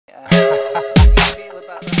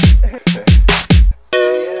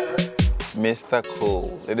Mr.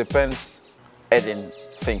 Cool. It depends. Eden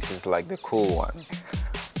thinks it's like the cool one,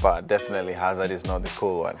 but definitely Hazard is not the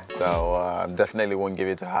cool one. So definitely won't give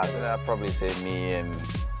it to Hazard. I'd probably say me and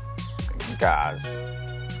Gaz.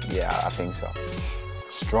 Yeah, I think so.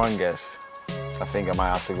 Strongest, I think I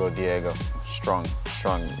might have to go Diego. Strong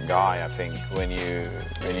guy. I think when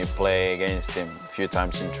you play against him a few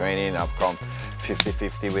times in training, I've come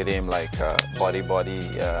 50-50 with him, like body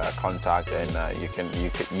contact, and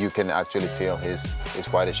you can actually feel he's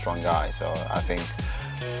quite a strong guy. So I think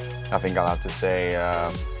I'll have to say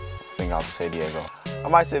Diego. I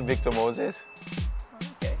might say Victor Moses.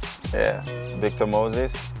 Okay. Yeah, Victor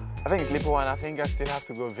Moses. I think it's Lipo, and I think I still have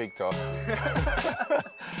to go Victor.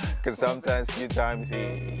 Because sometimes, few times,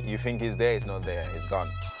 you think he's there, he's not there, he's gone.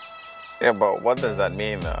 Yeah, but what does that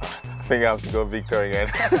mean? I think I have to go Victor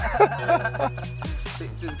again.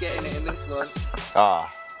 Just getting it in this one.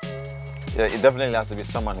 Yeah, it definitely has to be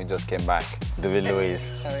someone who just came back. David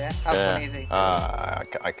Luiz. Oh yeah? How funny is he?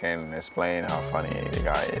 I can't explain how funny the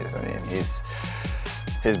guy is. I mean,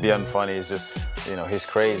 he's beyond funny. He's just, you know, he's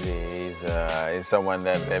crazy. He's someone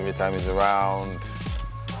that every time he's around,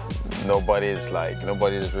 nobody's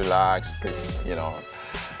relaxed, because, you know,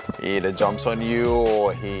 he either jumps on you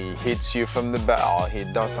or he hits you from the back or he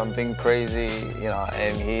does something crazy, you know,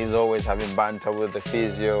 and he's always having banter with the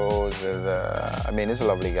physios. I mean, he's a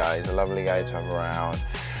lovely guy. He's a lovely guy to have around.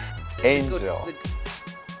 Angel.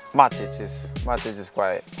 Matic is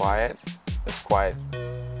quite quiet. He's quite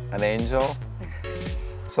an angel.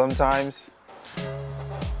 Sometimes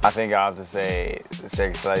I think I have to say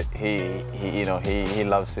like he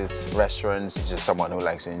loves his restaurants. He's just someone who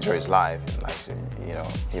likes to enjoy his life and likes to, you know,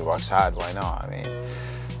 he works hard. Why not? I mean,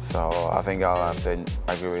 so I think I'll have to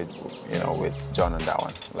agree with John on that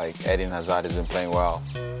one. Like Eden Hazard has been playing well,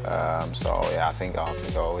 so yeah, I think I'll have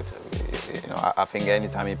to go with, you know, I think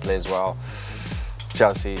anytime he plays well,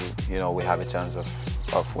 Chelsea, you know, we have a chance of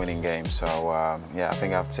winning games. So yeah, I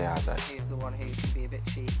think I have to say Hazard. He's the one who can be a bit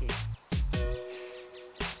cheeky.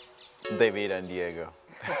 David and Diego.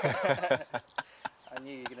 I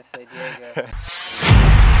knew you were going to say Diego.